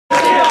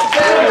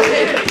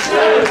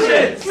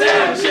Okay,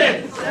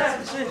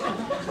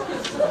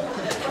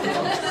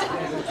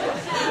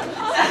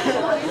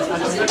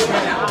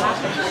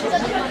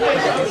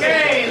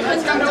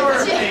 let's come to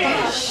work,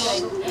 please.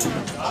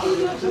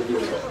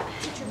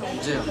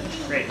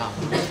 Great.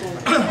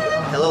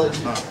 Hello,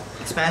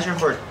 expansion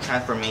for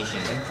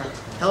transformation.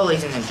 Hello,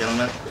 ladies and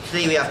gentlemen.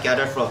 Today we have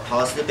gathered for a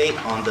policy debate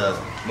on the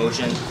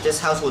motion, this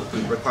house would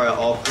require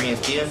all Korean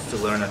students to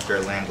learn a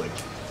third language.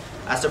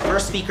 As the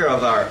first speaker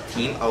of our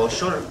team, I will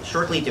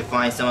shortly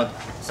define some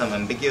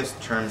ambiguous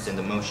terms in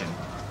the motion.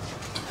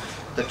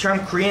 The term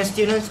Korean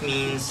students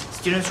means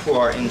students who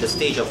are in the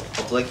stage of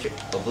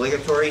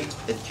obligatory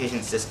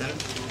education system,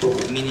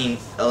 meaning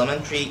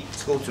elementary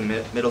school to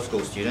middle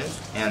school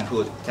students, and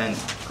who attend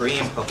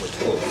Korean public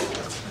schools.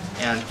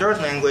 And third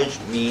language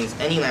means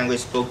any language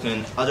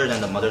spoken other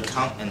than the mother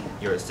tongue and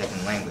your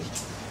second language.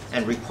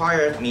 And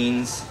required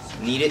means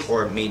needed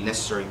or made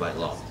necessary by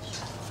law.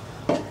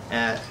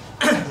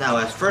 Now,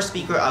 as first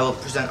speaker, I will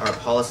present our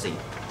policy.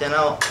 Then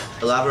I'll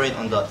elaborate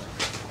on the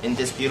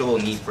indisputable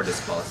need for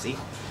this policy.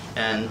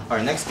 And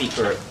our next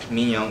speaker,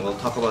 Min Young, will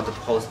talk about the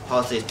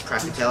policy's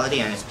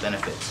practicality and its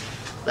benefits.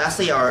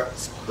 Lastly, our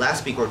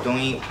last speaker,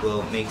 Dong-hee,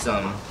 will make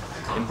some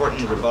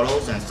important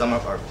rebuttals and sum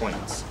up our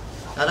points.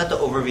 Now that the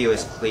overview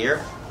is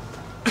clear,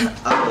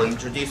 I will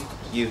introduce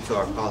you to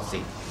our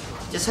policy.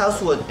 This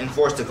house would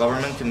enforce the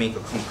government to make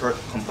a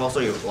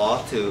compulsory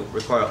law to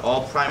require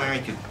all primary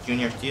to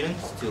junior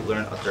students to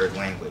learn a third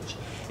language.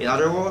 In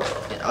other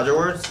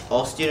words,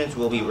 all students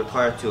will be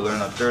required to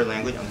learn a third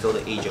language until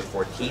the age of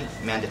 14,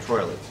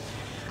 mandatorily.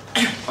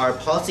 Our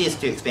policy is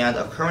to expand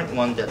a current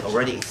one that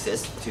already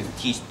exists to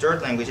teach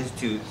third languages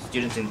to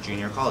students in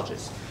junior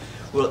colleges.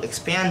 We'll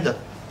expand the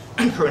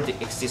currently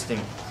existing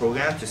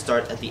program to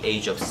start at the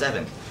age of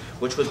 7,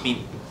 which would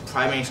be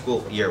primary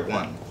school year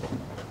 1.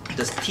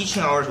 The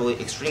teaching hours will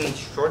be extremely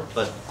short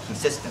but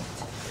consistent.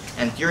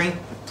 And during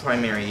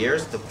primary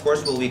years, the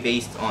course will be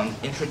based on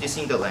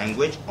introducing the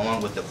language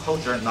along with the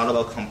culture, not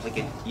about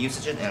complicated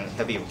usage and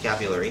heavy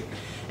vocabulary,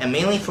 and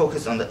mainly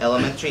focus on the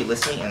elementary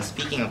listening and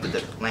speaking of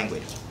the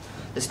language.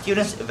 The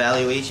students'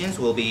 evaluations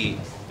will be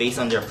based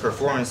on their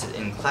performances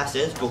in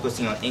classes,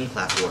 focusing on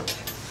in-class work.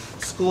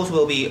 Schools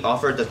will be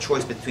offered the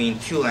choice between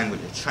two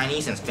languages,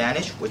 Chinese and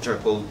Spanish, which are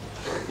both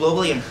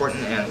globally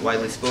important and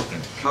widely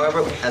spoken.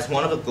 However, as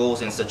one of the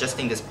goals in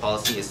suggesting this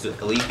policy is to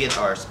alleviate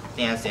our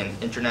stance in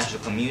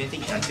international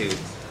community and to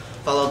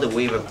follow the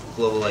wave of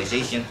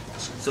globalization,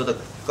 so the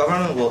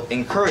government will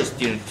encourage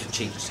students to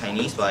teach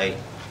Chinese by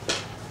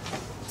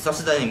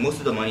subsidizing most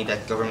of the money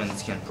that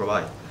governments can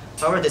provide.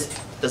 However, this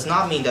does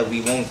not mean that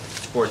we won't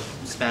support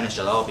Spanish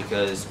at all,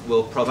 because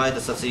we'll provide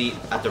the subsidy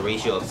at the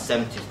ratio of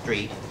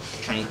 7:3,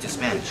 Chinese to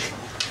Spanish.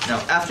 Now,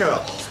 after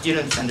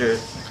students enter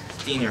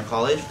senior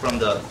college from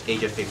the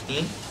age of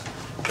 15,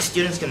 the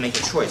students can make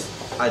a choice,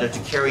 either to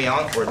carry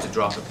on or to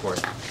drop the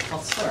course.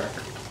 Well, sir.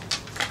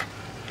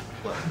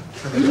 What?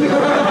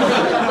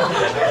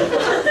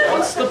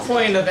 What's the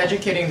point of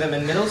educating them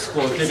in middle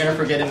school if you're going to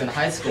forget them in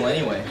high school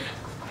anyway?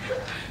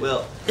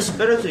 Well, it's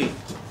better to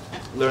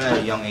learn at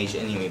a young age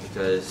anyway,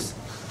 because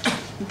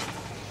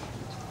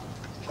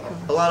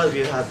a lot of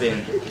you have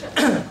been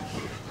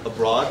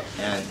abroad,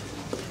 and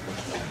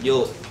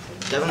you'll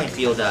definitely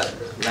feel that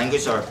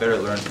languages are better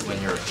learned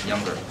when you're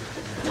younger.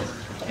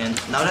 And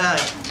now that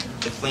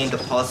I've explained the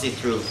policy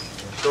through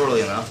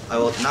thoroughly enough, I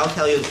will now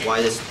tell you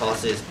why this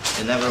policy is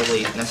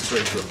inevitably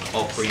necessary to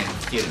all Korean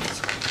students.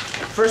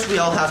 First, we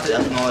all have to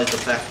acknowledge the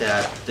fact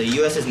that the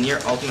U.S.'s near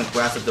ultimate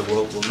grasp of the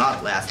world will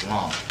not last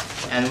long,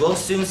 and will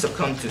soon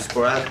succumb to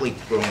sporadically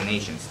growing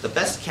nations. The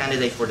best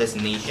candidate for this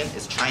nation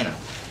is China.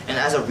 And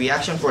as a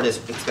reaction for this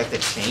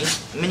expected change,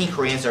 many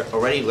Koreans are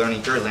already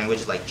learning third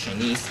languages like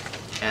Chinese,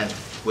 and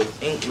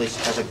with English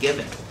as a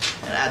given.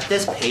 And at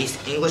this pace,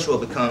 English will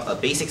become a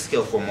basic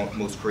skill for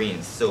most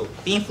Koreans. So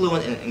being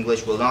fluent in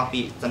English will not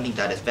be something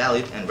that is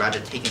valued and rather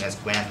taken as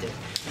granted.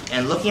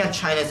 And looking at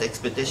China's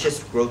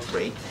expeditious growth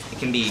rate, it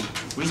can be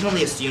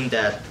reasonably assumed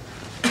that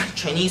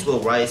Chinese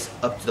will rise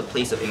up to the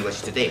place of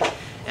English today.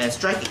 And a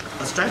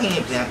striking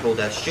example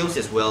that shows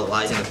this well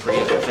lies in the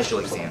Korean official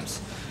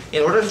exams.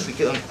 In order to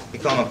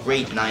become a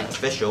grade 9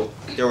 official,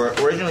 there were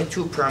originally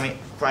two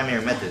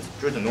primary methods,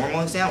 through the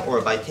normal exam or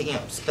by taking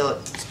a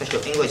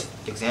special English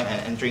exam and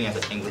entering as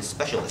an English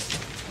specialist.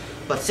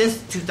 But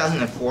since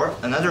 2004,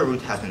 another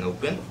route has been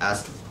opened,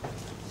 as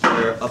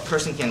where a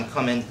person can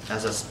come in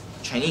as a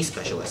Chinese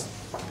specialist.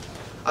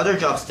 Other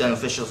jobs than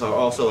officials are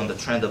also on the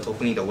trend of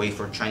opening the way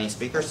for Chinese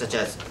speakers, such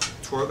as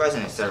tour guides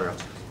and etc.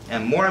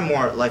 And more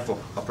life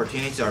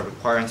opportunities are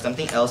requiring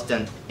something else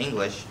than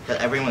English that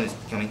everyone is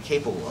becoming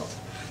capable of.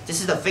 This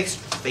is the fixed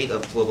fate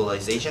of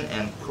globalization,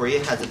 and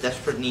Korea has a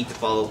desperate need to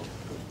follow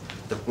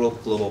the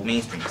global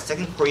mainstream.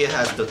 Second, Korea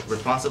has the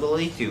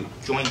responsibility to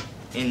join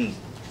in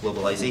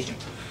globalization.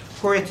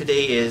 Korea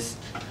today is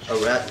a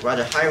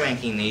rather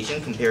high-ranking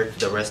nation compared to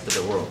the rest of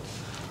the world.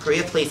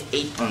 Korea placed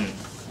 8th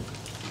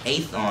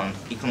on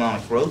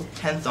economic growth,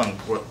 10th on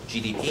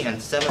GDP, and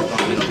 7th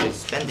on military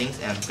spendings,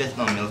 and 5th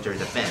on military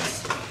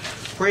defense.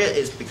 Korea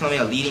is becoming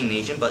a leading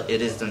nation, but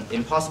it is an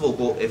impossible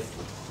goal if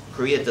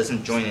Korea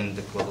doesn't join in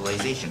the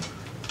globalization.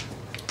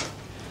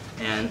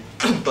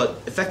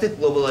 But effective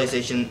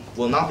globalization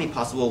will not be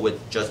possible with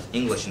just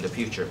English in the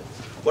future.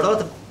 What about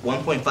the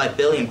 1.5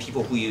 billion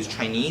people who use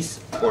Chinese,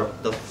 or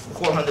the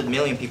 400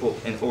 million people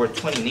in over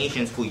 20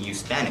 nations who use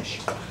Spanish?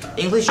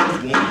 English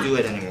just won't do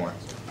it anymore.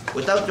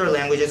 Without their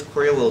languages,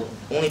 Korea will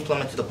only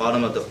plummet to the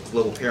bottom of the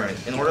global pyramid.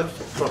 In order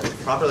to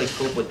properly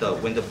cope with the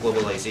wind of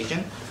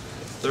globalization,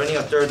 learning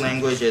a third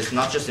language is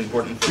not just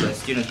important for the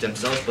students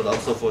themselves, but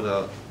also for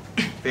the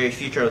very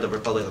future of the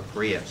Republic of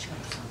Korea.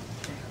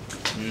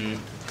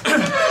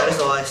 That is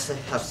all I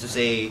have to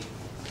say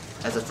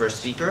as a first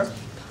speaker,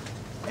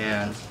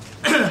 and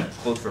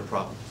vote for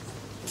prop.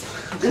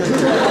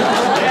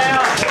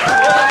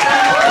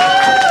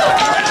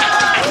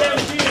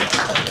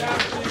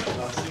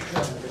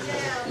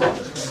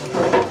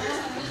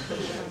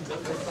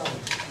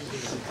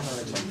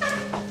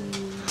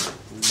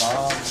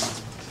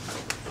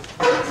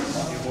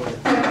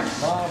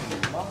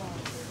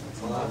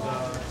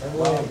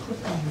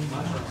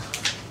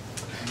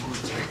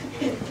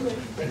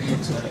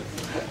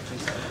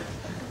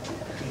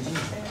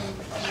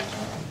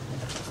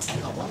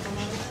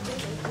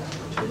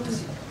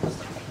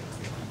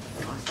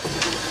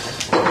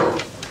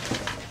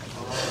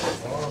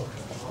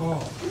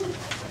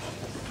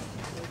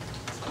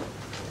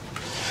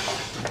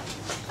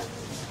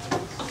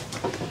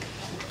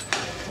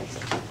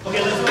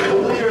 Okay, let's look at the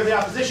leader of the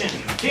opposition.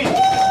 King,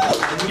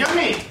 young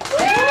me.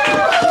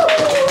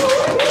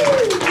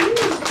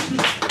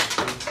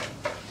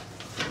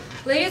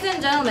 Ladies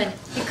and gentlemen,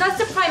 because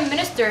the Prime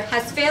Minister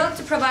has failed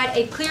to provide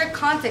a clear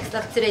context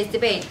of today's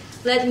debate,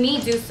 let me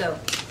do so.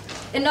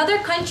 In other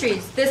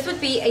countries, this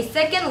would be a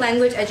second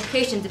language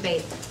education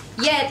debate.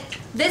 Yet,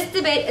 this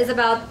debate is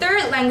about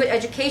third language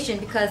education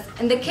because,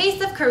 in the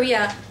case of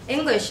Korea,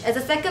 English as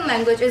a second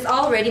language is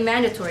already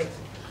mandatory.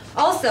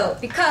 Also,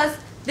 because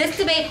this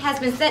debate has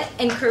been set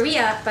in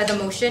Korea by the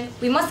motion,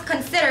 we must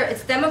consider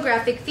its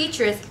demographic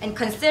features in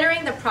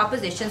considering the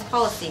proposition's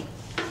policy.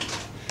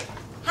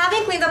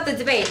 Having cleaned up the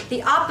debate,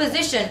 the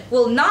opposition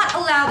will not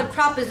allow the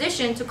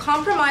proposition to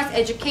compromise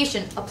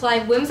education,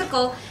 applying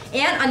whimsical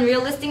and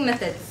unrealistic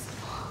methods.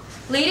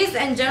 Ladies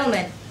and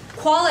gentlemen,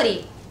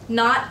 quality,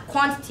 not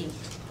quantity.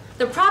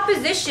 The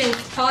proposition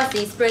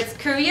policy spreads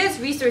Korea's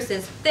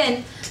resources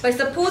thin by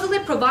supposedly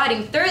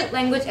providing third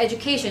language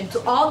education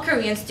to all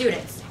Korean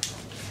students.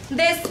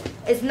 This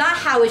is not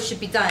how it should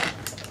be done.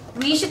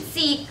 We should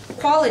seek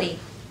quality.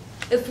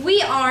 If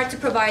we are to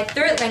provide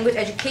third language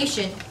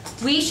education,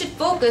 we should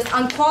focus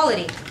on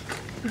quality.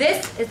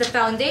 This is the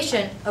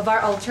foundation of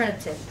our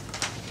alternative.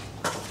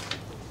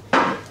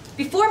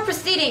 Before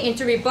proceeding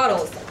into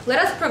rebuttals, let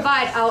us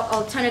provide our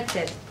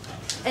alternative.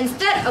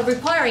 Instead of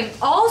requiring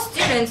all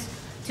students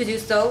to do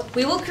so,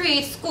 we will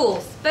create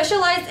schools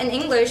specialized in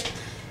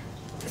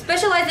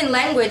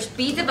language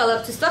be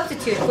developed to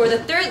substitute for the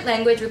third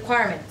language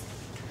requirement.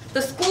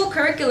 The school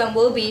curriculum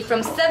will be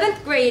from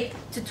 7th grade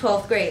to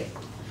 12th grade.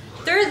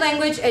 Third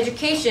language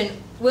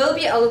education will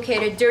be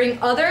allocated during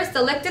other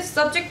selective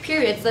subject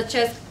periods such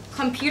as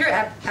computer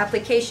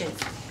applications.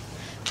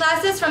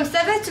 Classes from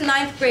 7th to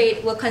 9th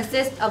grade will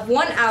consist of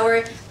 1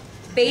 hour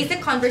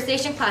basic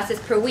conversation classes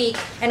per week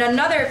and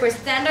another for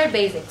standard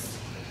basics.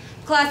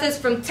 Classes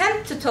from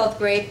 10th to 12th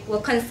grade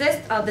will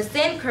consist of the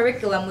same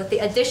curriculum with the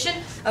addition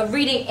of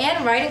reading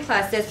and writing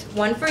classes,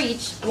 one of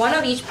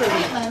each per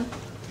week.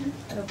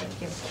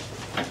 Thank you.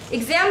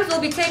 Exams will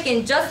be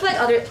taken just like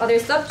other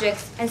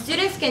subjects, and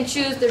students can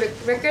choose to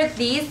record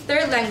these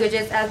third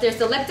languages as their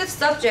selective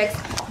subjects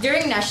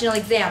during national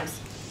exams.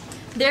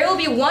 There will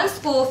be one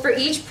school for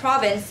each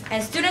province,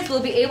 and students will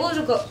be able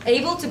to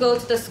go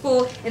to the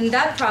school in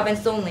that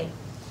province only.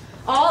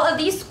 All of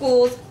these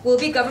schools will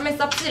be government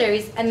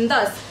subsidiaries, and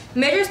thus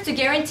measures to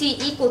guarantee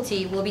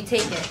equality will be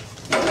taken.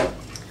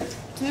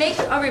 To make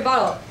a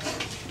rebuttal,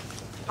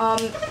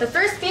 the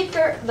first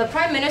speaker, the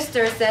Prime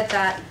Minister, said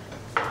that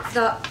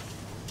the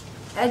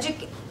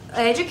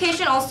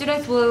education all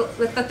students will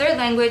with the third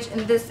language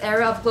in this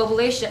era of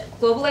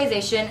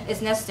globalization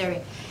is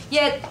necessary.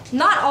 Yet,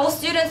 not all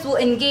students will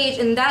engage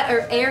in that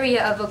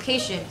area of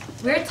vocation.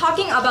 We're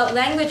talking about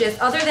languages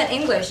other than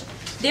English.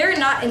 They're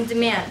not in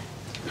demand.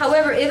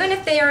 However, even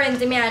if they are in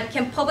demand,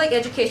 can public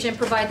education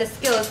provide the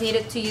skills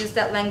needed to use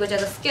that language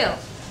as a skill?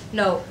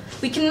 No.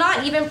 We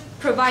cannot even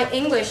provide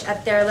English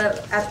at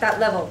that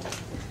level.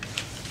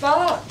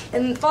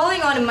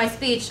 Following on in my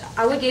speech,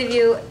 I will give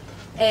you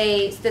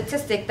a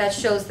statistic that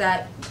shows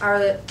that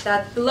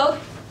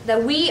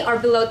we are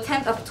below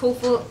 10th of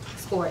TOEFL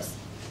scores.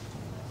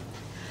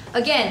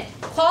 Again,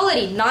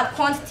 quality, not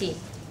quantity.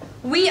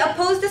 We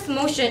oppose this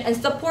motion and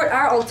support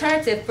our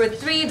alternative for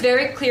 3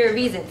 very clear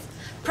reasons.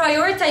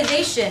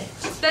 Prioritization,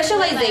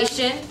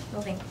 specialization,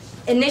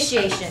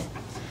 initiation.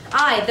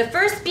 The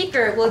first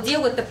speaker, will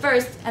deal with the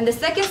first, and the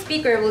second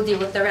speaker will deal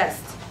with the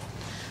rest.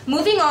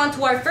 Moving on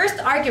to our first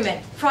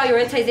argument,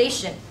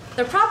 prioritization.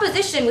 The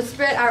proposition would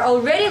spread our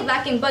already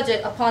lacking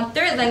budget upon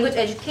third language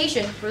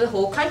education for the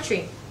whole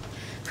country.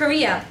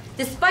 Korea,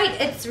 despite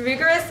its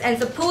rigorous and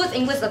supposed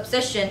English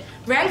obsession,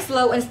 ranks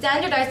low in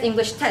standardized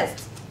English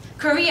tests.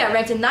 Korea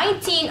ranked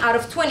 19 out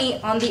of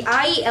 20 on the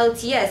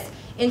IELTS,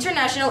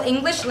 International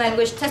English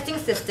Language Testing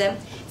System,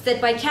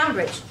 set by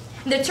Cambridge.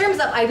 In the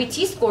terms of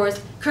IBT scores,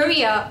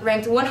 Korea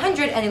ranked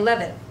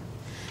 111.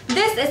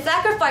 This is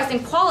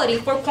sacrificing quality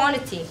for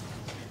quantity.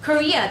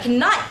 Korea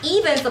cannot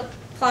even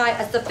supply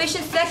a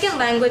sufficient second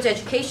language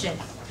education.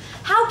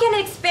 How can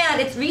it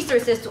expand its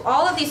resources to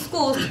all of these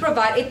schools to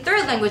provide a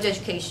third language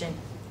education?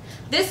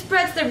 This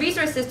spreads the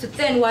resources too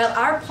thin, while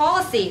our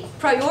policy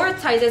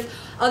prioritizes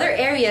other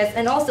areas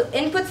and also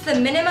inputs the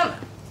minimum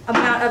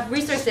amount of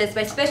resources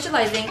by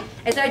specializing,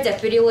 as our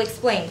deputy will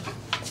explain.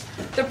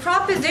 The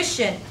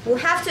proposition will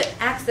have to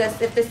access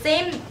the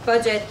same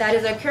budget that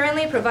is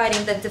currently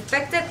providing the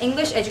defective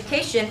English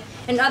education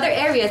in other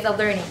areas of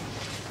learning.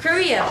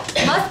 Korea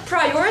must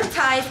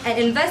prioritize and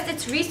invest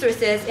its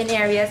resources in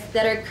areas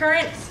that are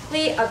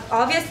currently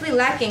obviously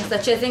lacking,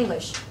 such as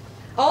English.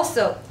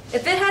 Also,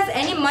 if it has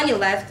any money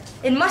left,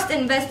 it must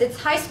invest its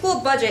high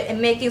school budget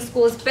in making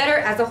schools better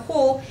as a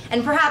whole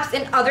and perhaps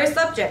in other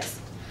subjects.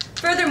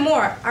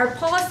 Furthermore, our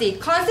policy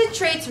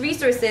concentrates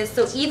resources,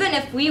 so even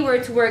if we were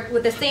to work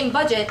with the same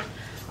budget,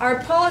 our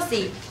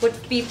policy would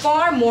be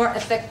far more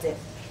effective.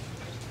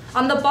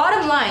 On the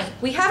bottom line,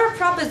 we have a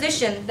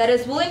proposition that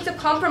is willing to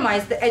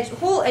compromise the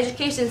whole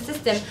education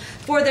system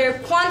for their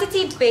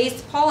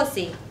quantity-based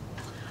policy.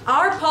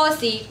 Our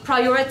policy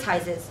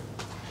prioritizes.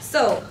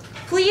 So,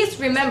 please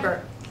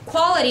remember,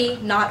 quality,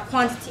 not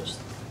quantity.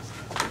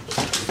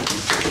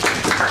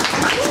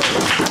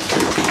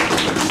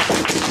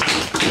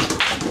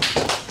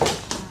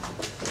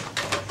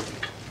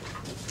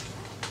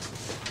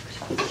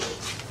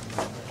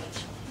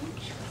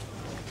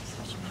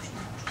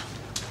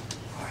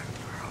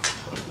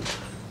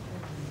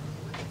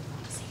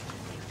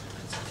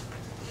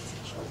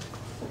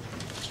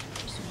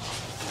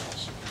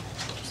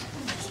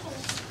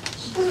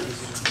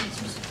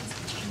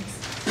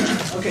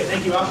 Okay,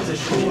 thank you,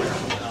 opposition.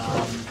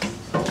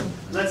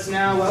 Let's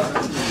now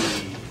welcome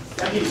the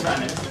Deputy Prime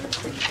Minister,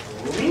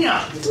 Min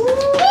Young.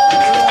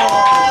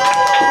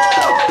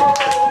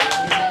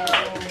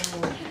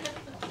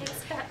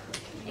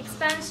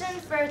 Expansion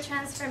for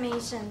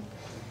transformation.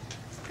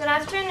 Good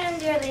afternoon,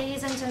 dear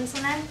ladies and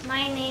gentlemen.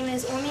 My name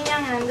is Oh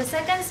Min-young, and I'm the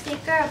second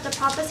speaker of the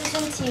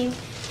proposition team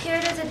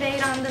here to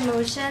debate on the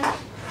motion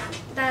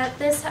that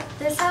this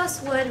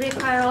House would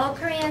require all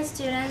Korean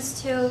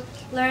students to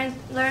learn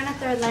a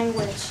third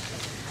language.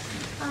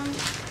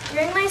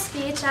 During my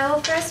speech, I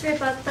will first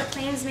rebut the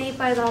claims made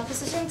by the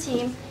opposition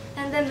team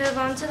and then move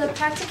on to the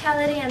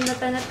practicality and the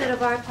benefit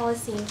of our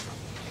policy.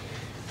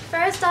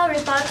 First, I'll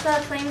rebut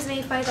the claims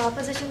made by the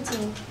opposition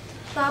team.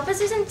 The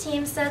opposition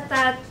team said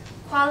that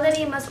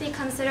quality must be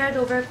considered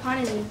over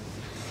quantity.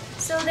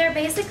 So they're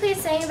basically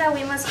saying that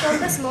we must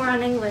focus more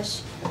on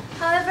English.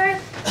 However,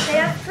 they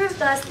have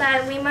proved us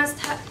that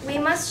we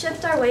must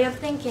shift our way of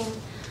thinking.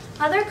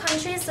 Other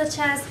countries such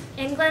as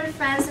England,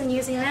 France, and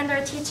New Zealand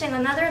are teaching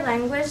another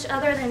language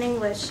other than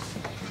English.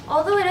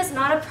 Although it is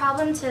not a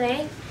problem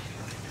today,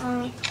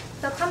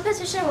 the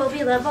competition will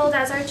be leveled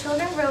as our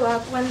children grow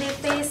up when they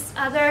face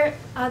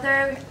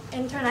other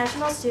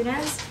international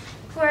students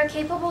who are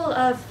capable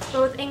of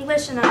both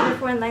English and other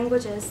foreign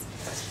languages.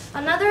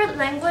 Another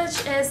language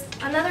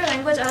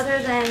other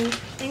than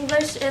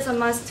English is a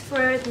must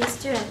for these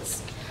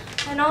students.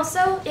 And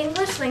also,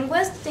 English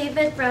linguist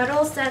David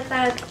Brattle said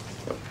that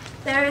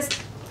there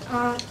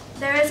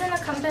isn't a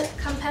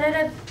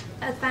competitive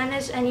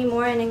advantage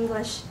anymore in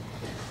English.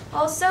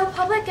 Also,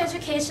 public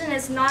education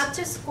is not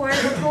to score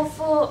the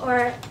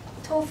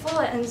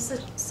TOEFL and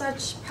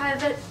such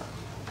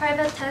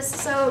private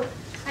tests. So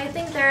I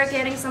think they're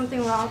getting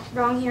something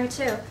wrong here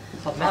too.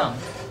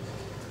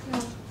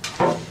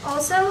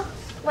 Also,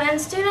 when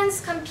students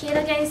compete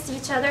against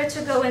each other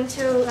to go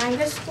into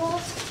language school,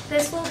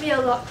 this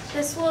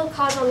will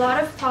cause a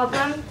lot of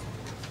problem,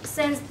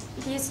 since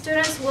these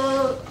students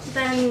will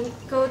then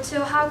go to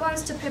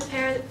hagwons to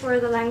prepare for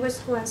the language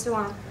school and so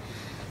on.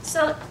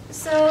 So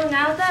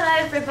now that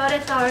I've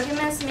rebutted the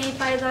arguments made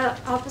by the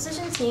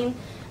opposition team,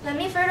 let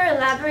me further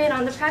elaborate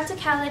on the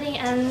practicality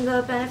and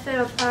the benefit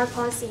of our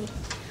policy.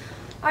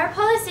 Our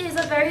policy is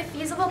a very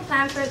feasible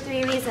plan for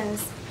 3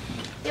 reasons.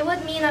 It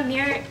would mean a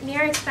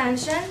mere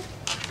expansion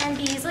and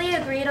be easily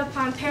agreed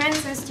upon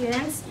parents and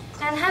students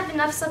and have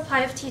enough supply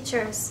of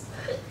teachers.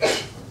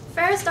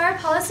 First, our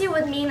policy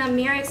would mean a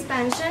mere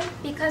expansion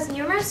because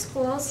numerous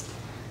schools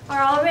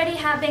are already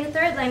having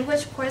third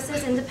language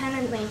courses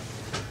independently.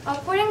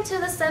 According to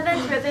the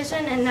 7th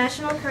revision in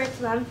national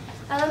curriculum,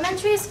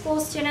 elementary school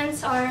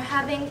students are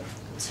having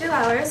 2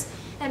 hours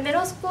and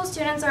middle school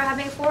students are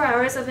having 4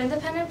 hours of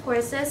independent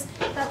courses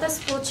that the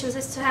school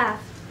chooses to have.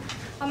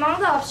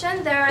 Among the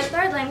options, there are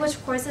third language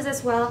courses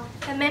as well,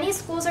 and many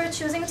schools are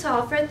choosing to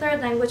offer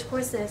third language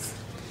courses.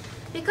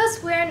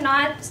 Because we're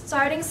not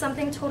starting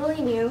something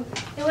totally new,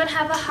 it would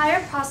have a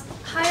higher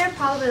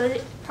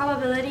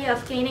probability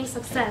of gaining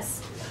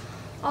success.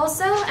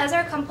 Also, as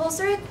our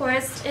compulsory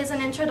course is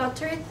an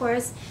introductory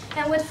course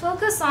and would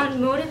focus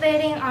on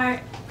motivating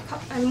our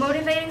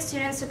motivating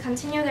students to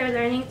continue their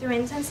learning through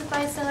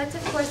intensified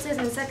selective courses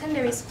in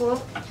secondary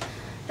school,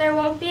 there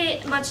won't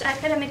be much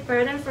academic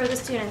burden for the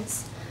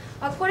students.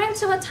 According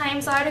to a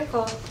Times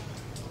article,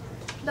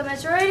 the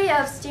majority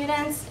of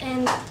students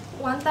in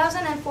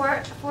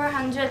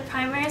 1,400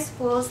 primary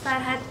schools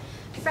that had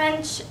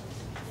French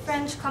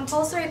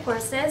compulsory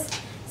courses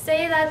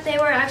say that they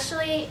were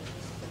actually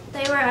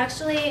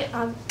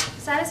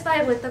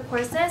satisfied with the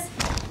courses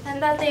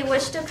and that they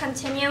wish to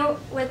continue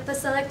with the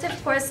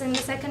selective course in the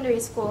secondary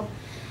school.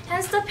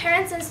 Hence, the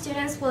parents and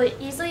students will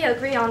easily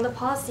agree on the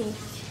policy.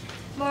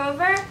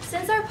 Moreover,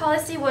 since our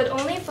policy would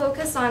only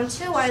focus on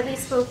two widely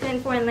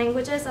spoken foreign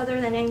languages other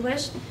than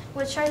English,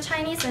 which are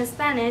Chinese and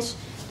Spanish,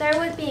 there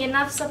would be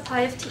enough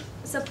supply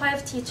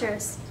of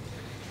teachers.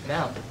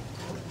 Now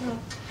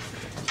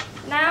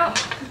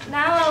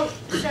I'll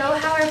show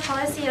how our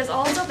policy is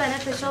also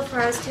beneficial for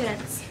our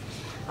students.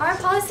 Our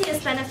policy is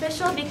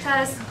beneficial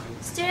because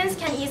students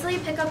can easily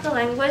pick up the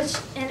language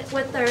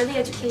with the early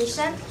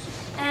education,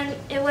 and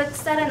it would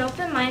set an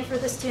open mind for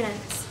the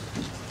students.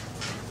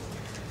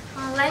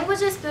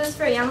 Language is boost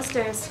for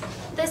youngsters.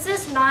 This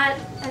is not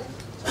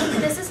a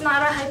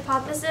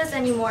hypothesis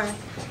anymore.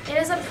 It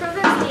is a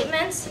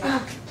proven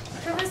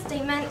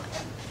statement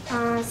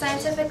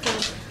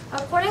scientifically.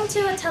 According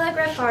to a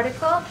Telegraph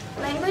article,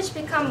 language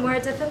becomes more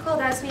difficult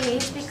as we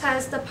age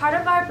because the part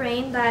of our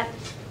brain that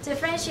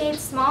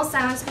differentiates small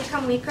sounds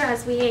become weaker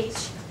as we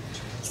age.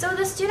 So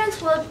the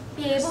students will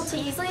be able to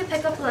easily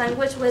pick up the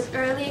language with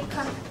early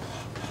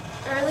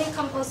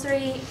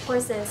compulsory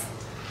courses.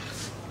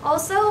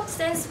 Also,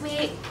 since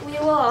we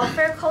will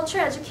offer culture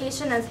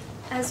education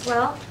as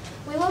well,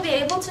 we will be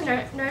able to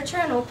nurture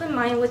an open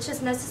mind, which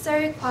is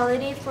necessary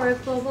quality for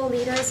global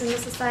leaders in the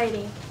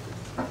society.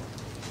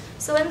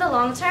 So in the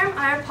long term,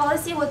 our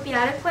policy would be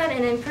adequate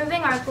in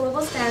improving our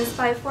global stance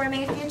by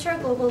forming future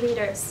global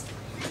leaders.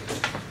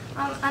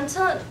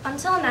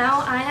 Until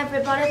now, I have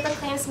rebutted the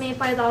claims made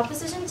by the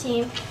opposition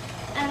team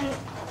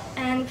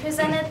and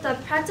presented the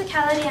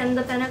practicality and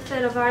the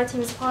benefit of our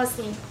team's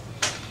policy.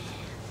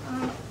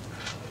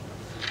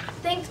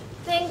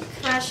 Think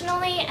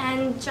rationally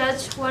and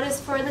judge what is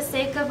for the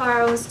sake of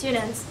our own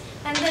students,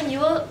 and then you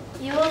will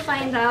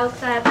find out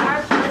that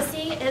our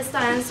policy is the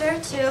answer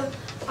to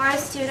our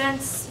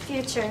students'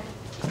 future.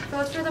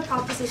 Vote for the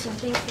proposition.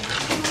 Thank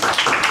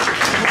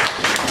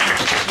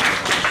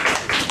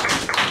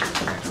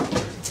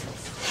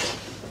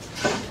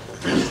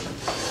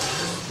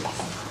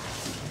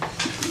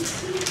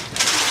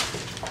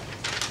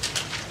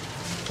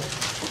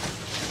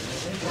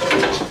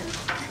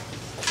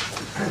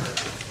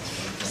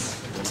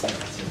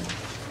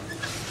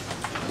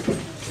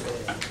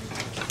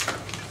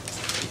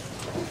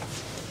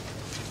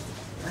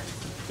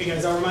Okay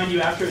guys, I'll remind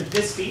you after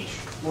this speech,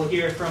 we'll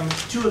hear from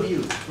two of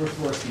you for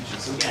floor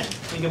speeches. So again,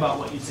 think about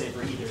what you'd say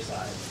for either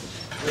side.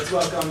 Let's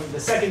welcome the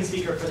second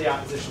speaker for the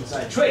opposition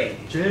side, Trey.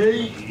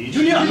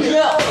 Junior.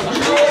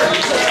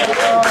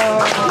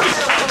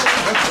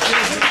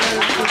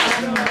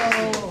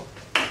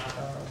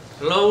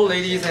 Hello,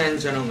 ladies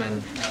and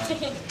gentlemen.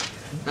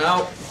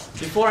 Now,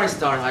 before I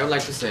start, I would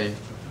like to say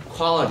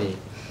quality,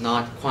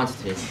 not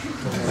quantity.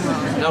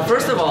 Now,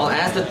 first of all,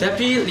 as the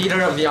deputy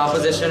leader of the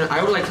opposition,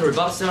 I would like to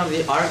rebut some of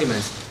the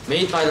arguments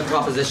made by the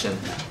proposition.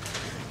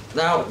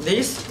 Now,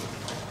 they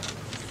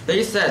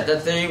said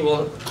that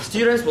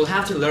students will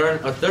have to learn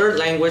a third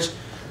language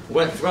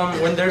from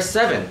when they're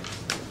 7.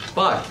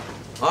 But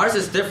ours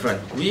is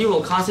different. We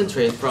will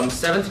concentrate from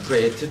 7th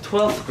grade to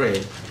 12th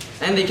grade,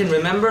 and they can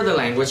remember the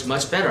language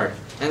much better.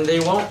 And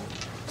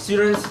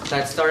students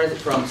that started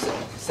from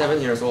 7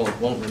 years old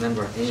won't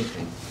remember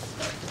anything.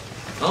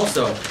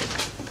 Also,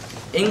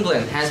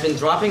 England has been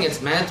dropping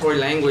its mandatory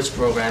language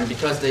program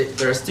because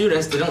their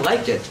students didn't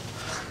like it.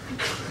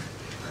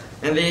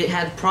 And they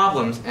had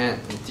problems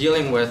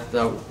dealing with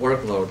the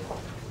workload.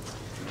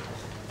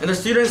 And the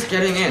students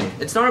getting in,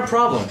 it's not a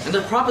problem. And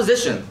the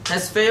proposition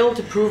has failed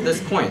to prove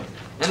this point.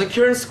 And the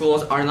current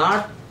schools are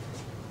not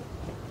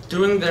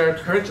doing their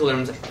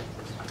curriculums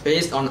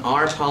based on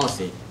our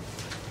policy.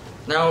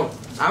 Now,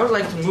 I would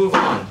like to move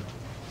on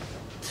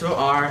to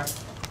our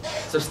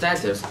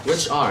substantives,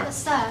 which are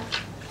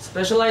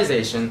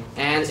specialization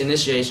and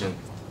initiation.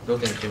 No,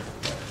 thank you.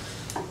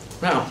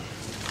 Now,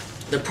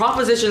 the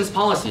proposition's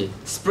policy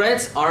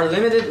spreads our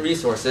limited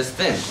resources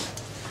thin.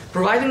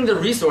 Providing the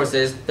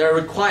resources that are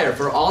required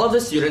for all of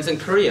the students in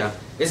Korea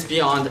is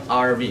beyond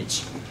our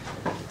reach.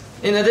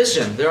 In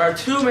addition, there are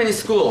too many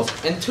schools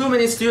and too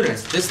many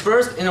students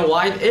dispersed in a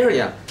wide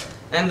area,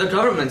 and the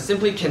government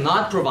simply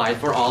cannot provide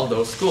for all of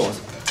those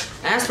schools.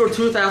 As for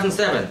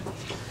 2007,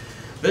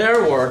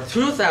 there were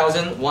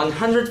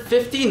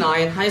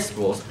 2,159 high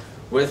schools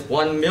with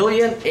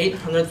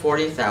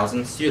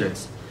 1,840,000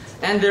 students,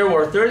 and there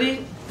were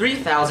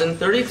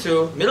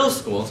 33,032 middle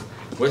schools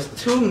with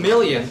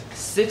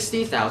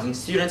 2,060,000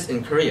 students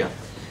in Korea.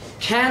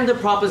 Can the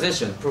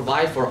proposition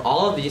provide for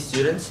all of these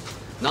students?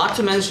 Not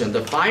to mention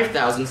the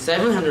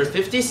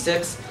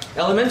 5,756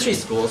 elementary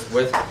schools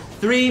with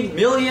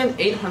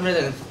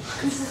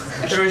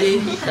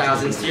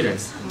 3,830,000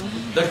 students.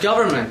 The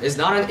government is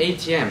not an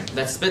ATM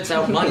that spits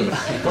out money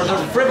for the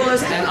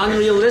frivolous and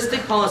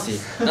unrealistic policy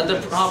that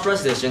the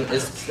proposition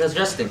is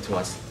suggesting to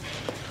us.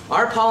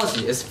 Our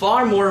policy is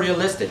far more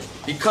realistic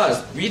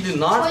because we do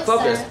not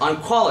focus on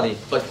quality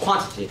but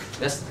quantity.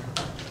 Yes?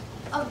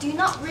 Oh, do you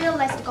not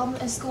realize the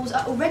government and schools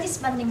are already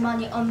spending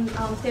money on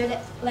third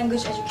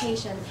language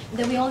education, and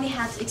that we only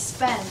have to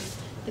expand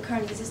the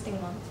current existing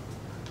one?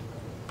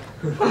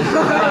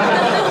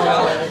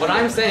 Well, what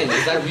I'm saying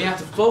is that we have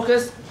to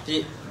focus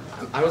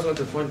I was going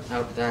to point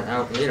that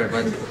out later,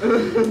 but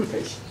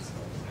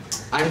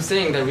I'm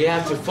saying that we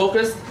have to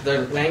focus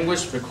the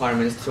language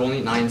requirements to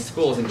only 9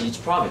 schools in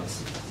each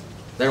province.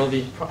 That will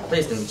be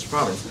placed in each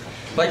province.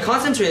 By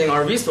concentrating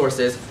our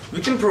resources,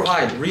 we can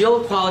provide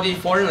real quality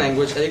foreign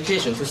language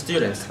education to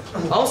students.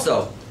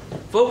 Also,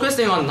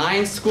 focusing on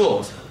 9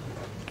 schools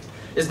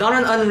is not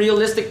an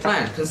unrealistic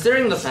plan,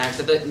 considering the fact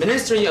that the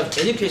Ministry of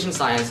Education,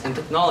 Science and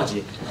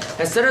Technology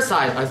has set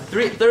aside a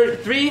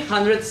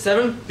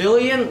 307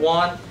 billion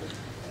won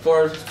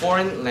for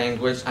foreign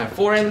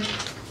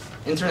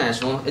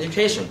international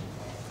education.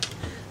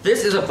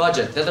 This is a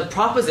budget that the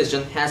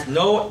proposition has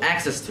no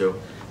access to,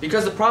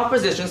 because the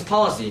proposition's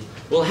policy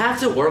will have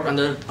to work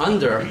under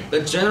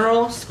the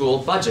general school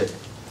budget,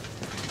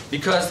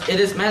 because it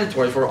is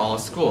mandatory for all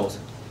schools.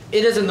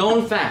 It is a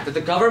known fact that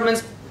the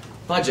government's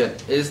budget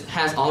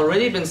has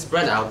already been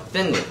spread out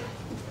thinly.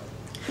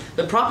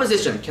 The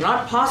proposition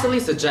cannot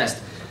possibly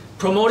suggest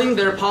promoting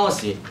their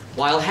policy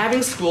while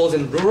having schools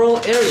in rural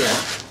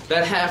areas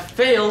that have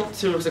failed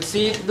to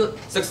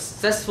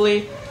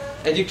successfully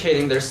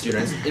educating their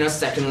students in a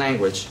second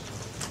language.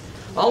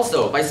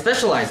 Also, by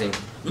specializing,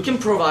 we can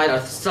provide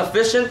a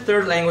sufficient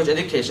third language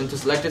education to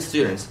selected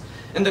students,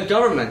 and the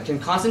government can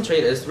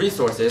concentrate its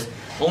resources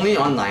only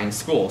on 9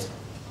 schools.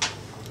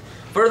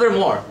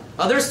 Furthermore,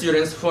 other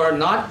students do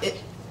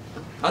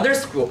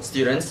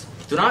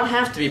not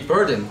have to be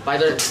burdened by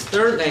the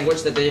third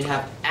language that they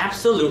have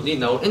absolutely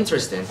no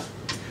interest in.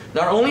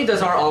 Not only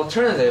does our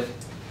alternative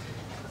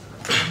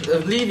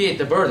alleviate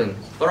the burden,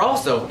 but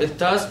also it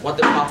does what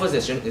the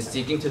proposition is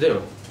seeking to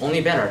do,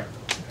 only better.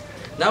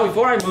 Now,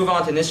 before I move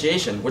on to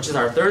initiation, which is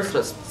our third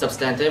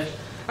substantive,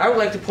 I would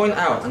like to point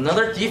out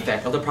another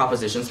defect of the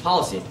proposition's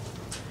policy.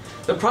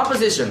 The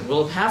proposition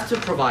will have to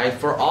provide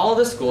for all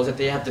the schools that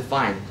they have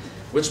defined,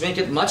 which make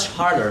it much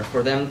harder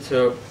for them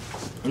to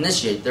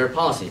initiate their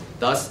policy,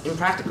 thus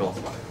impractical.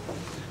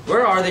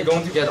 Where are they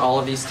going to get all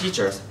of these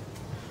teachers?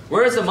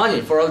 Where is the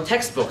money for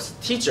textbooks,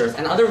 teachers,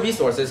 and other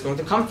resources going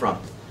to come from?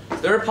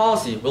 Their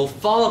policy will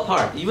fall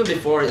apart even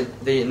before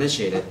they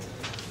initiate it.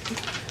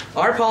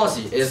 Our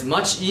policy is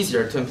much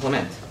easier to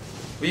implement.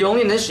 We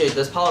only initiate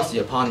this policy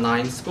upon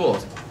 9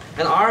 schools,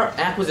 and our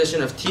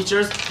acquisition of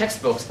teachers,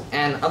 textbooks,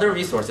 and other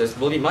resources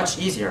will be much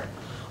easier.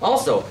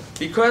 Also,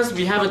 because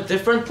we have a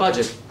different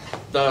budget,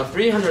 the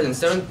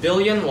 307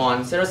 billion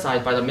won set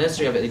aside by the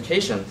Ministry of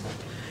Education,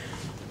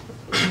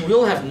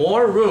 we'll have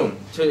more room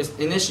to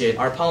initiate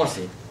our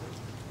policy.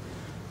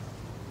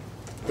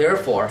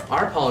 Therefore,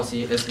 our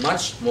policy is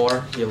much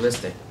more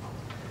realistic.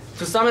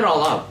 To sum it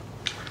all up,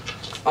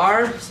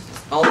 our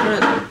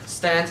alternative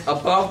stands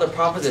above the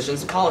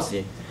proposition's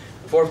policy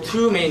for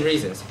 2 main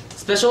reasons: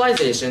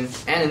 specialization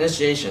and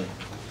initiation.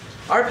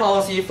 Our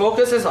policy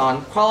focuses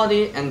on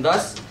quality and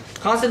thus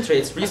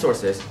concentrates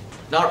resources.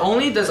 Not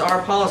only does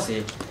our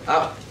policy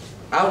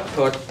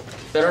output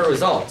better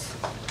results,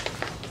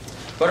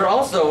 but it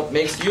also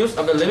makes use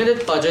of the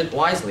limited budget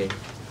wisely.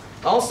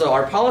 Also,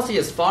 our policy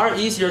is far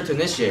easier to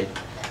initiate,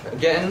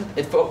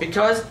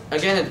 because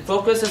it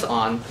focuses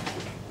on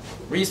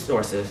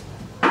resources,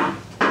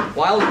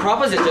 while the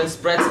proposition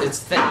spreads its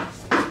thin.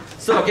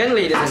 So again,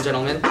 ladies and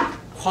gentlemen,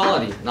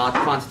 quality, not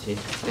quantity.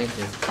 Thank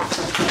you.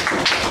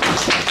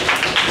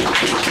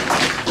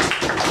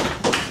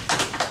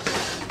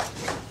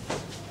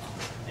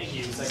 Thank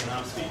you,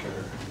 second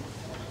speaker.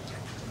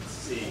 Let's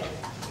see.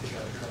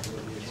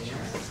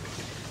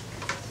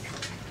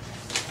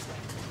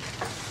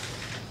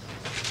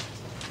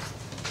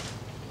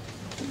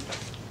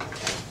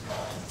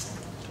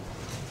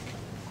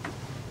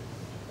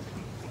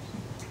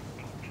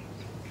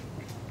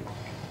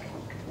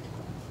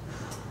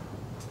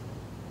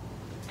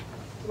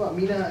 What about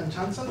Mina and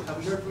Chanson? Have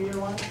we heard from you in a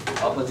while?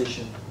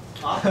 Opposition.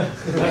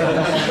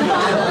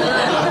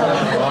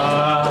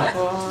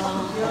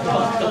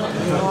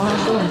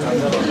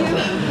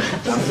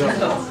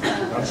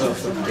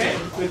 Okay,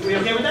 we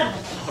okay with that?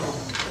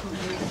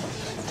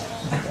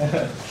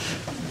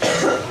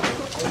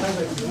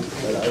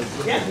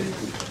 Yeah.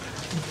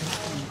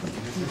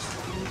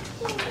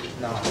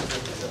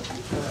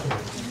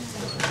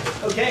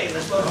 Okay,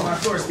 let's welcome our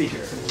floor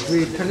speaker.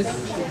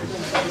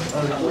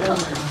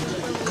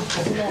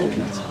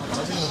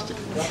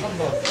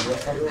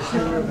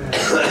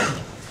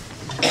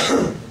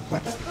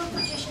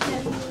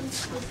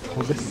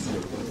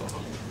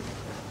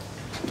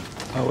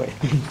 Oh wait.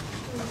 You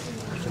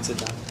can sit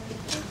down.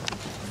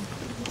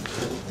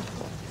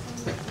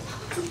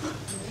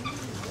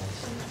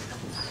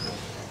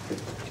 You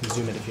can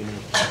zoom it if you need. You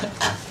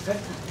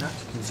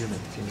can zoom it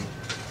if you need.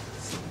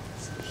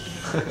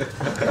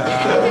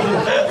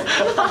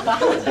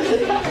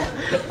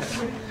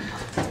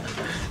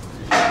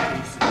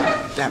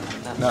 Damn.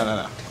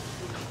 No.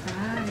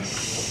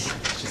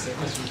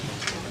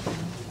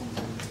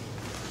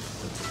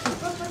 The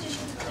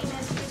proposition team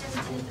has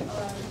presented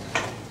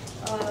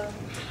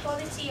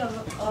quality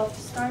of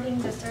starting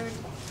the third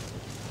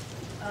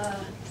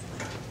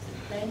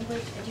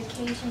language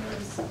education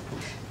is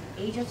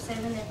age of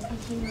 7 and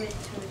continue it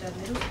to the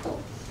middle school.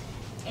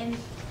 And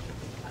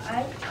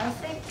I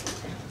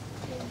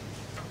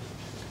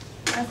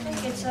think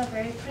it's a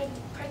very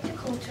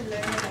practical to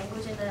learn a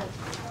language in an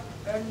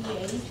early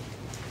age.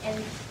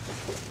 And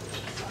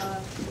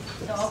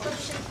the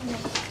opposition team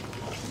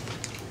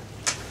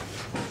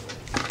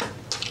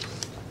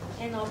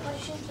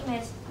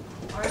has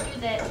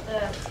argued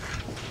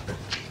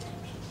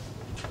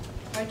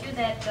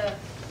that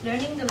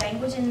learning the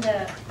language in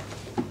the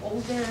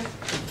older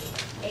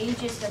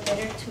age is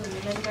better to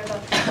remember.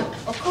 But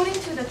according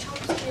to the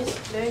Chomsky's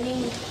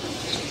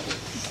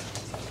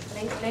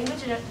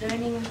language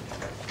learning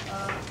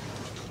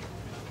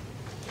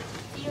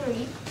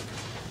theory,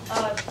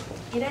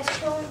 it has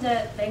shown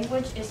that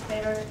language is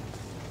better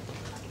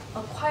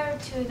acquired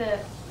to the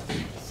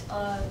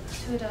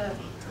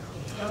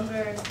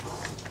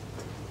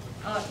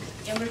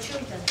younger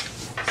children.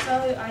 So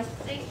I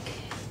think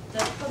the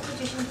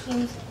proposition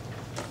team's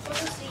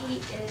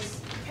policy is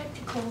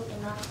practical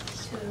enough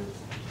to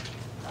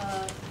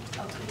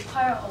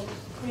require all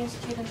Korean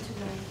students to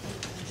learn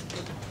English.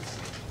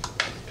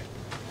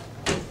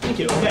 Thank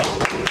you. Okay.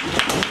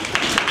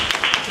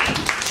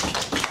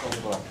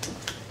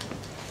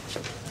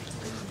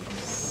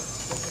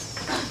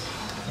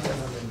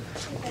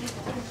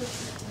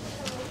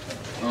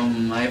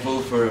 I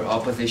vote for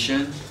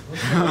opposition.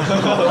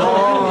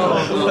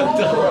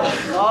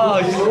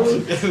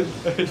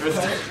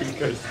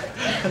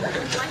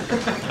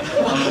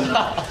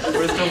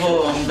 First of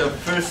all, the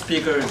first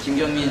speaker, Kim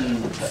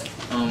Kyung-min,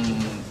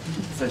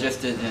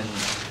 suggested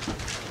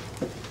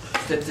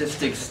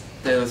statistics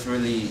that was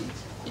really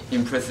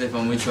impressive,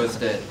 which was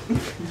that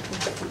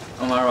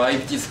our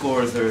IPT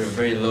scores are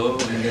very low,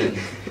 and then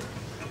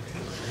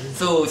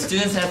so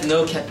students have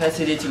no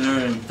capacity to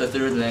learn the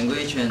third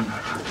language, and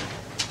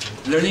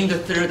learning the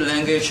third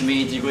language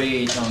may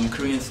degrade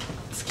Korean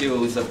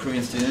skills of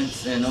Korean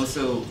students, and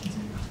also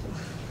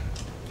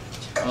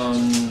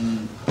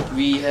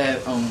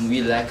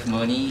we lack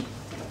money.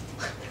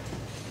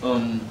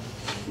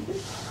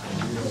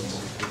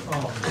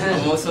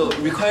 Also,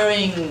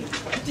 requiring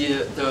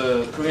the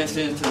Korean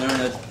students to learn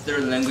a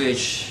third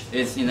language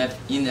is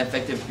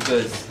ineffective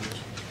because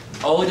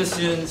all the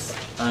students,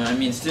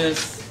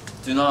 students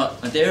do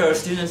not. There are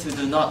students who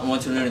do not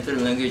want to learn a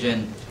third language,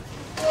 and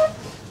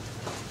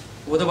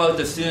what about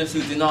the students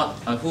who do not,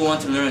 who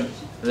want to learn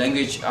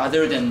language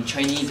other than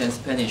Chinese and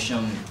Spanish?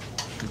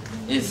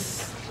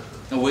 Is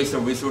a waste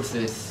of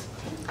resources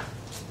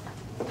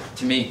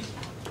to make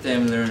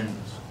them learn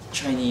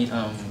Chinese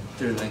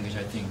third language,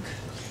 I think.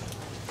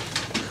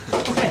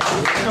 Okay.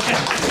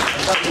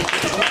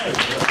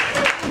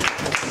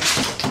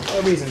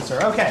 No reason,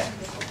 sir. Okay.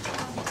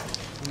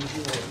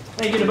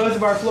 Thank you to both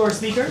of our floor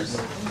speakers.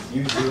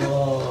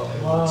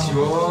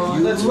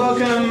 Let's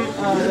welcome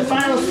the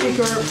final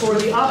speaker for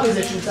the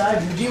opposition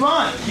side,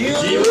 Daewon.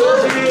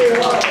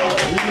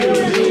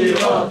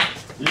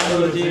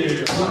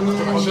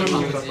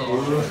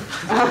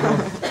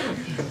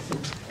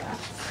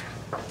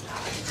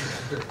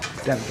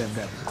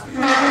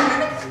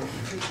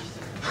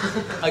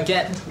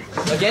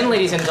 Again,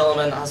 ladies and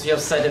gentlemen, as we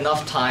have said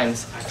enough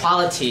times,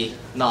 quality,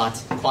 not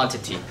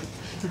quantity.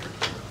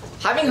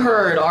 Having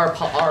heard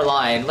our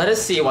line, let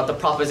us see what the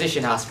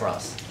proposition has for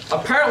us.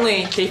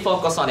 Apparently, they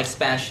focus on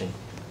expansion.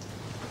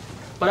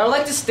 But I would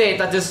like to state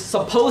that this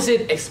supposed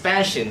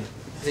expansion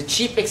is a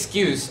cheap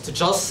excuse to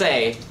just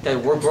say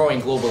that we're growing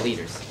global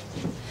leaders.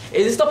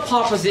 Is the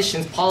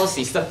proposition's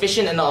policy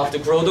sufficient enough to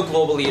grow the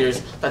global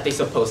leaders that they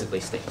supposedly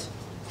state?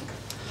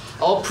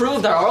 I'll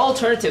prove that our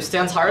alternative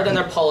stands higher than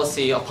their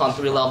policy upon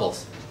 3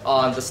 levels: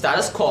 on the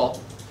status quo,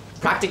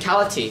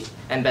 practicality,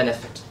 and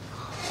benefit.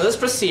 So let's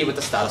proceed with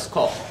the status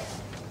quo.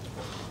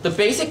 The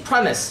basic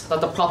premise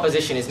that the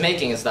proposition is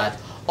making is that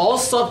all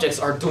subjects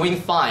are doing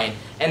fine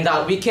and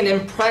that we can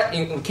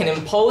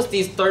impose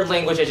these third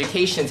language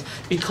educations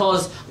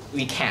because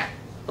we can.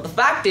 But the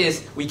fact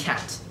is, we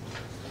can't.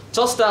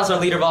 Just as our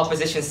leader of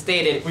opposition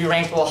stated, we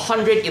ranked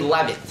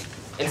 111th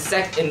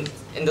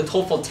in the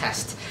TOEFL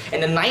test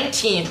and the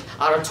 19th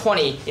out of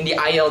 20 in the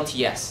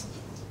IELTS.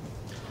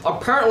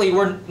 Apparently,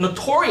 we're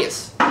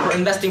notorious for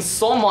investing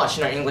so much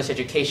in our English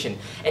education,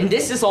 and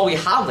this is all we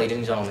have, ladies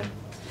and gentlemen.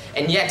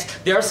 And yet,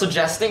 they are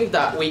suggesting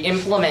that we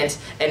implement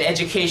an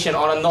education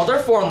on another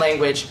foreign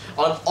language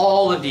on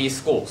all of these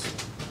schools.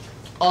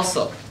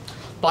 Also,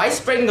 by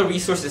spreading the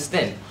resources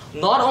thin,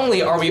 not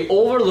only are we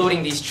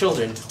overloading these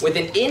children with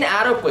an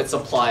inadequate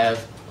supply of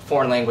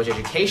foreign language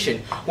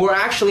education, we're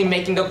actually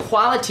making the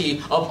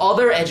quality of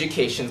other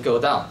educations go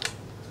down.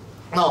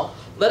 Now,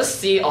 let us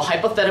see a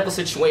hypothetical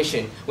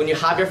situation when you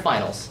have your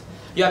finals.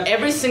 You have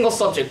every single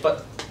subject,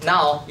 but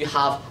now you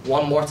have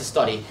one more to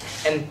study,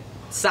 and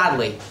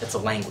sadly, it's a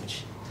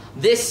language.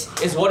 This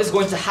is what is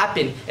going to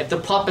happen if the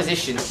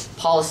proposition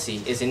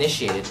policy is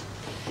initiated.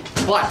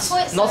 But,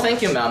 no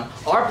thank you ma'am,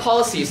 our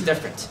policy is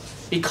different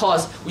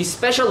because we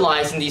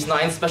specialize in these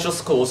 9 special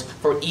schools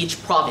for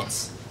each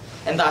province,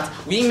 and that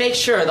we make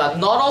sure that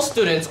not all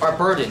students are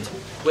burdened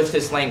with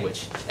this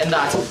language, and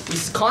that we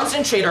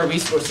concentrate our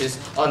resources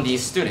on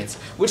these students,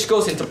 which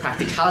goes into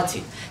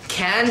practicality.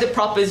 Can the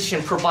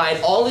proposition provide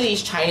all of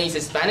these Chinese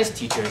and Spanish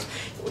teachers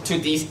to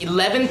these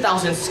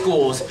 11,000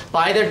 schools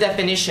by their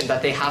definition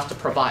that they have to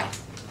provide?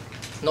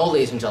 No,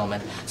 ladies and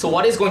gentlemen. So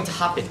what is going to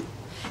happen?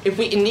 If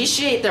we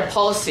initiate their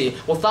policy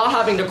without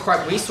having the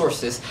correct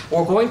resources,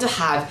 we're going to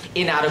have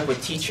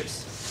inadequate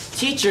teachers.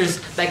 Teachers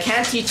that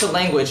can't teach a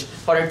language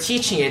but are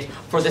teaching it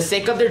for the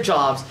sake of their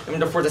jobs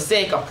and for the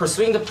sake of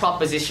pursuing the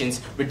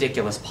proposition's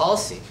ridiculous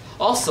policy.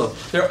 Also,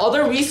 there are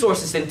other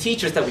resources than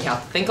teachers that we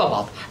have to think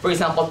about. For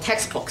example,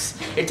 textbooks.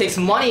 It takes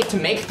money to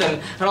make them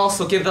and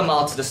also give them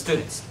out to the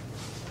students.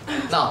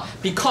 Now,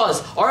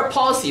 because our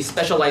policy is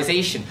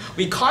specialization,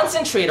 we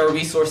concentrate our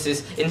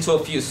resources into a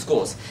few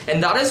schools.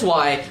 And that is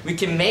why we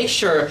can make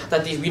sure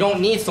that we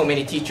don't need so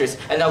many teachers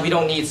and that we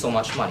don't need so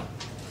much money.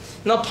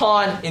 Now,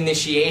 upon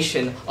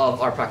initiation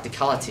of our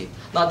practicality.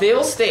 Now, they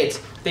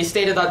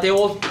stated that they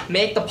will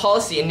make the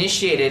policy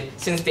initiated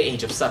since the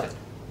age of 7.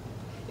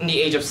 In the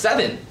age of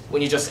 7,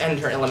 when you just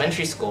enter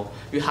elementary school,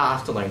 you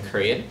have to learn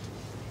Korean,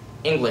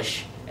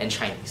 English, and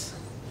Chinese.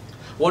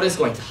 What is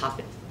going to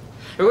happen?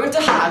 We're going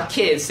to have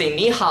kids say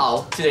ni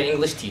hao to their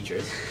English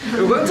teachers.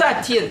 We're going to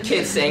have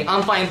kids saying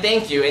I'm fine,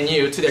 thank you, and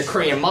you to their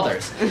Korean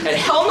mothers. And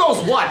hell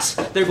knows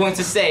what they're going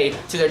to say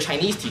to their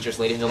Chinese teachers,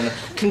 ladies and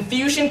gentlemen.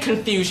 Confusion,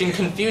 confusion,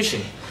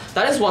 confusion.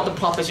 That is what the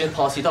proposition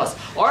policy does.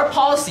 Our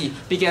policy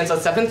begins at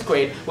 7th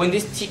grade when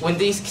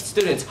these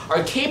students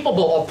are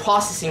capable of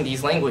processing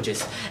these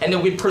languages. And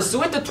then we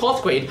pursue it to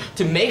 12th grade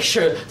to make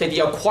sure that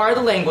they acquire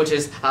the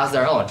languages as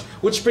their own,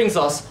 which brings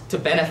us to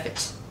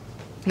benefits.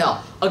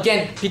 Now,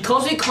 again,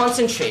 because we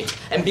concentrate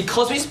and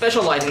because we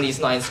specialize in these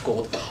 9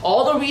 schools,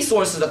 all the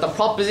resources that the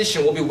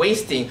proposition will be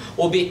wasting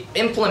will be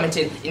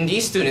implemented in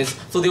these students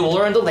so they will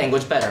learn the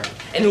language better.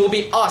 And it will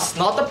be us,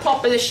 not the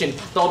proposition,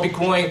 that will be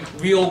growing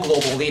real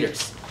global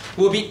leaders.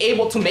 We'll be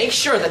able to make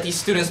sure that these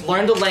students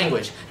learn the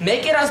language,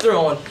 make it as their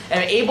own, and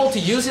are able to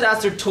use it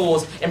as their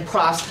tools in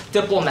perhaps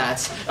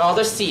diplomats and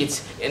other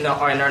seats in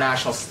our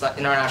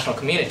international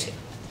community.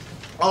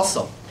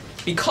 Also,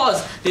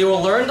 because they will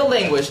learn the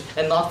language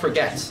and not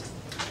forget.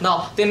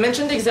 Now, they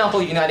mentioned the example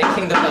of the United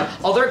Kingdom that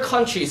other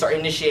countries are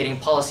initiating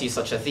policies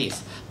such as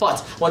these. But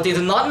what they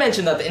did not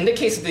mention that in the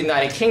case of the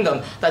United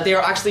Kingdom, that they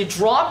are actually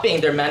dropping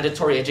their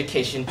mandatory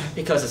education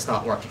because it's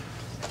not working.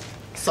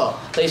 So,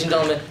 ladies and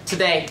gentlemen,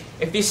 today,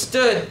 if you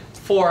stood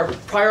for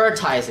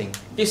prioritizing,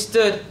 if you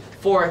stood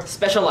for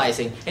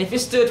specializing, and if you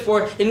stood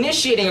for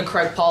initiating a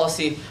correct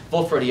policy,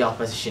 vote for the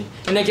opposition.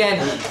 And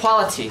again,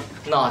 quality,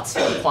 not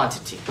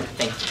quantity.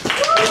 Thank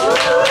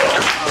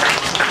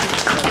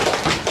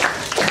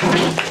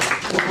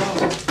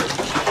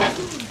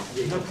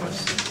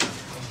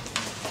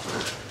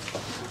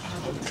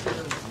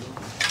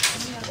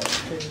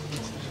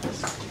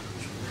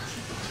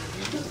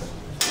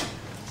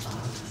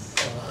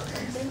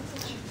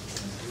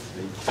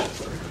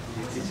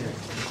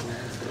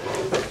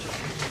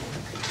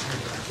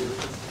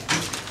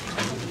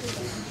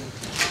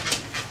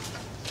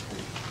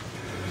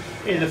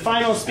And the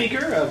final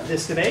speaker of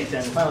this debate,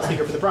 and the final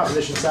speaker for the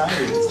proposition side,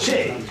 is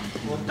Che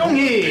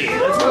Dong-hee.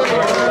 Let's go.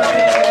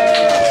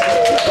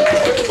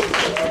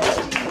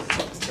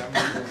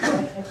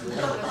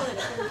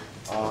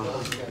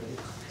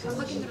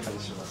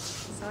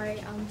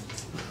 Sorry.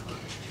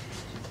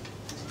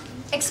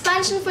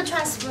 Expansion for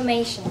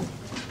transformation.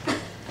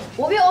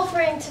 What we're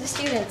offering to the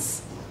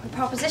students, the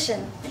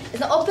proposition,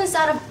 is an open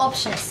set of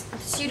options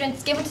given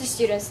to the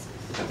students.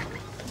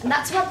 And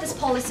that's what this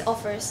policy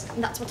offers,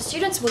 and that's what the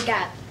students will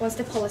get once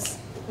the policy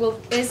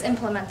is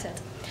implemented.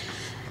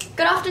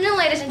 Good afternoon,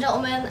 ladies and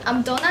gentlemen.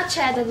 I'm Donna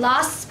Che, the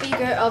last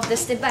speaker of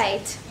this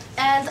debate,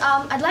 and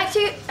I'd like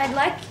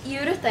you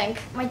to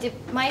think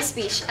my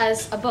speech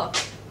as a book,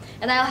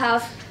 and I'll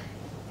have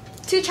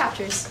 2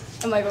 chapters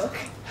in my book.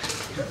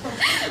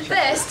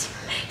 First,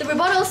 the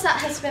rebuttals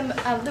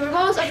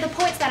of the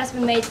points that has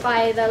been made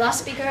by the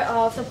last speaker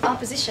of the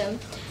opposition,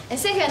 and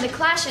second, the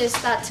clashes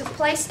that took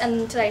place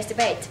in today's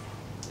debate.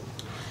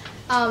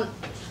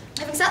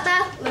 Having said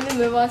that, let me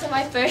move on to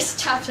my first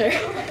chapter,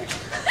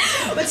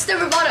 which is the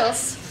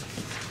rebuttals.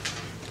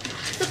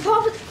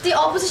 The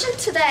opposition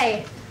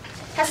today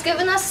has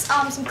given us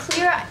some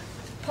clear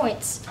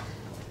points,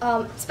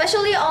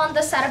 especially on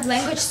the set of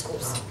language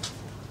schools,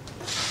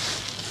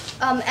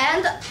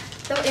 and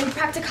the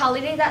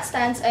impracticality that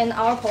stands in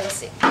our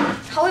policy.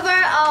 However,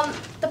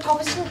 the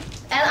proposition,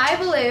 and I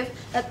believe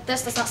that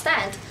this does not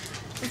stand.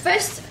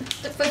 First,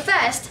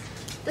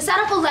 the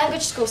setup of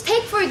language schools.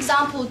 Take, for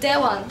example,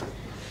 Daewon.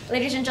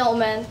 Ladies and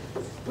gentlemen,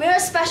 we are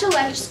special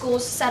language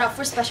schools set up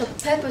for special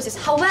purposes.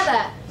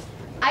 However,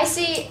 I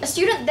see a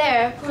student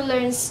there who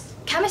learns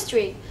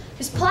chemistry,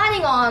 who's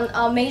planning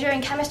on majoring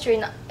in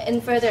chemistry in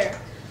further.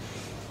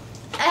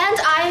 And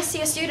I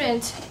see a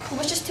student who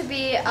wishes to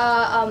be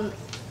not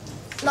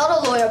a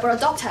lawyer but a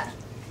doctor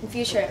in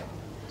future.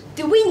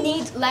 Do we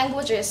need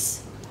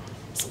languages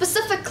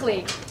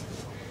specifically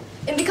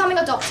in becoming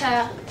a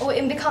doctor or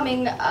in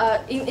becoming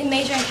in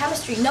majoring in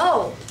chemistry?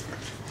 No.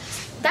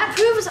 That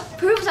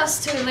proves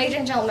us to, ladies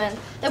and gentlemen,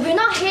 that we're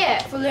not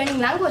here for learning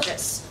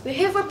languages. We're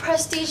here for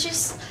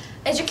prestigious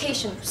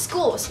education,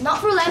 schools,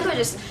 not for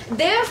languages.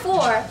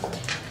 Therefore,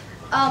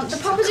 the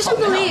proposition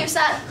believes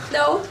that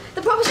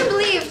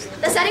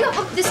setting up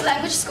of these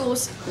language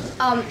schools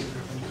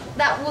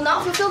that will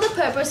not fulfill the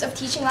purpose of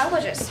teaching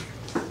languages.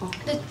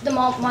 The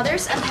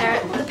mothers and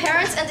the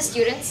parents and the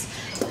students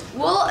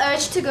will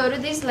urge to go to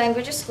these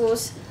language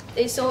schools.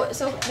 They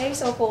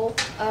so-called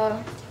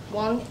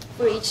one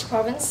for each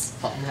province.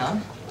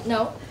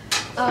 No.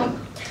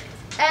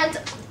 And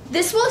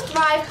this will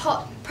thrive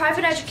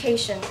private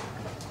education.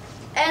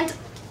 And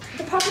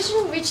the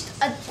proposition reached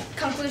a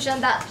conclusion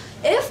that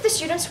if the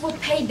students would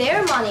pay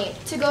their money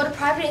to go to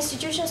private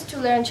institutions to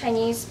learn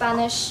Chinese,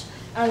 Spanish,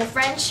 and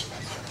French,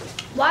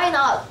 why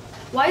not?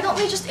 Why don't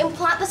we just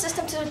implant the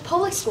system to the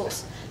public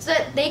schools so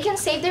that they can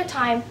save their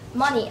time,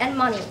 money.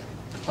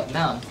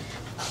 No,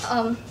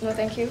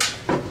 thank you.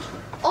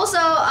 Also,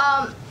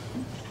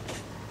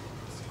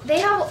 they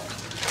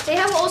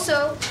have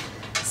also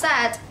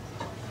said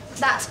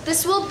that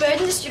this will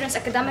burden the students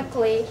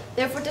academically.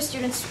 Therefore, the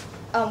students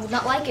would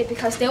not like it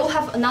because they will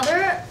have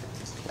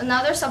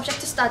another subject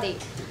to study.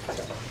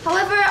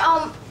 However,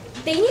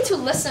 they need to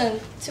listen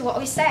to what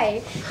we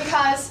say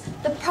because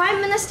the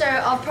Prime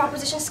Minister of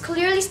Propositions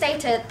clearly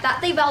stated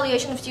that the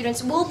evaluation of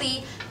students will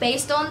be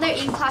based on their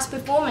in-class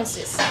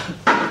performances.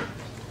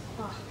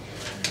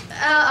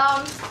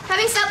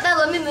 Having said that,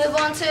 let me move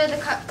on to the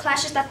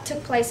clashes that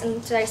took place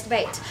in today's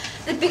debate.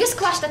 The biggest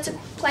clash that took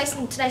place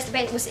in today's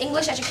debate was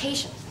English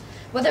education,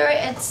 whether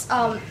it's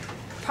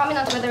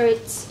prominent, whether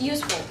it's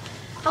useful.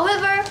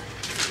 However,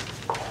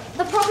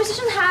 the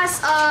proposition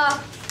has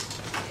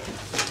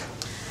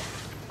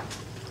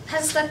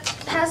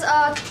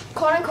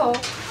quote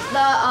unquote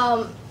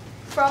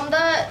from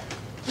the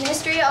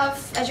Ministry of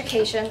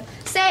Education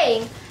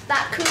saying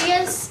that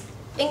Korea's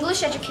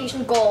English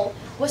education goal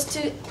was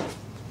to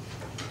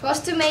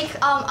make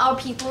our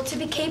people to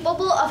be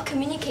capable of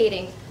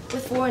communicating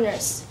with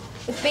foreigners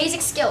with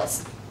basic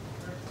skills.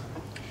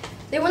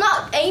 They were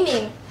not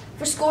aiming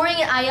for scoring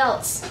in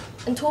IELTS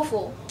and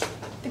TOEFL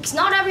because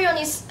not everyone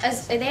is,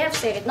 as they have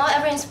stated, not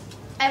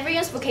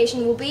everyone's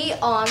vocation will be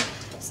on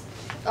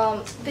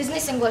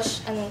business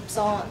English and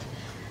so on.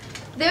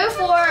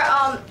 Therefore,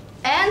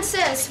 and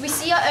since we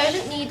see an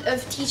urgent need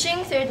of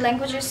teaching third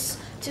languages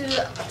to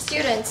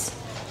students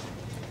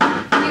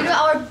due to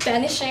our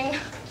banishing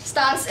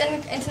stance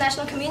in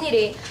international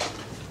community,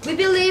 we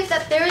believe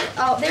that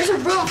there's a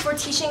room for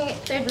teaching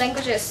third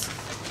languages,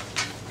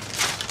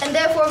 and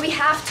therefore we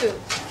have to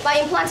by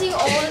implanting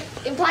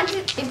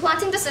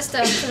the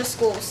system to the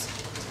schools.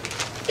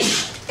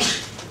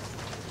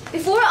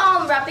 Before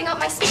wrapping up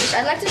my speech,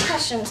 I'd like to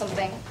question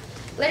something.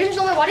 Ladies and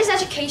gentlemen, what is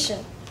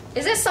education?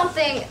 Is it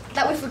something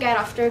that we forget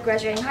after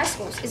graduating high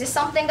schools? Is it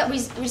something that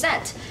we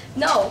resent?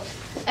 No.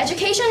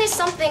 Education is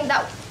something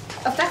that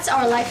affects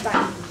our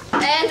lifetime.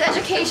 And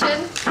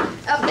education,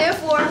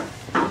 therefore,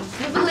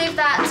 we believe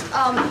that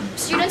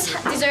students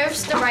deserve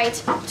the right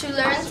to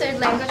learn third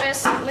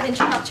languages with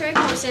introductory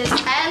courses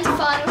and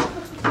fun,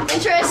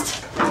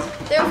 interest.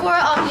 Therefore,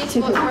 we need to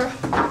vote for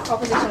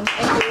proposition.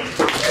 Thank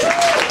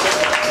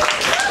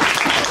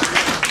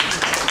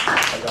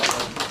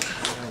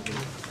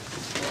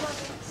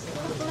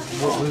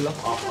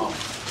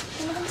you.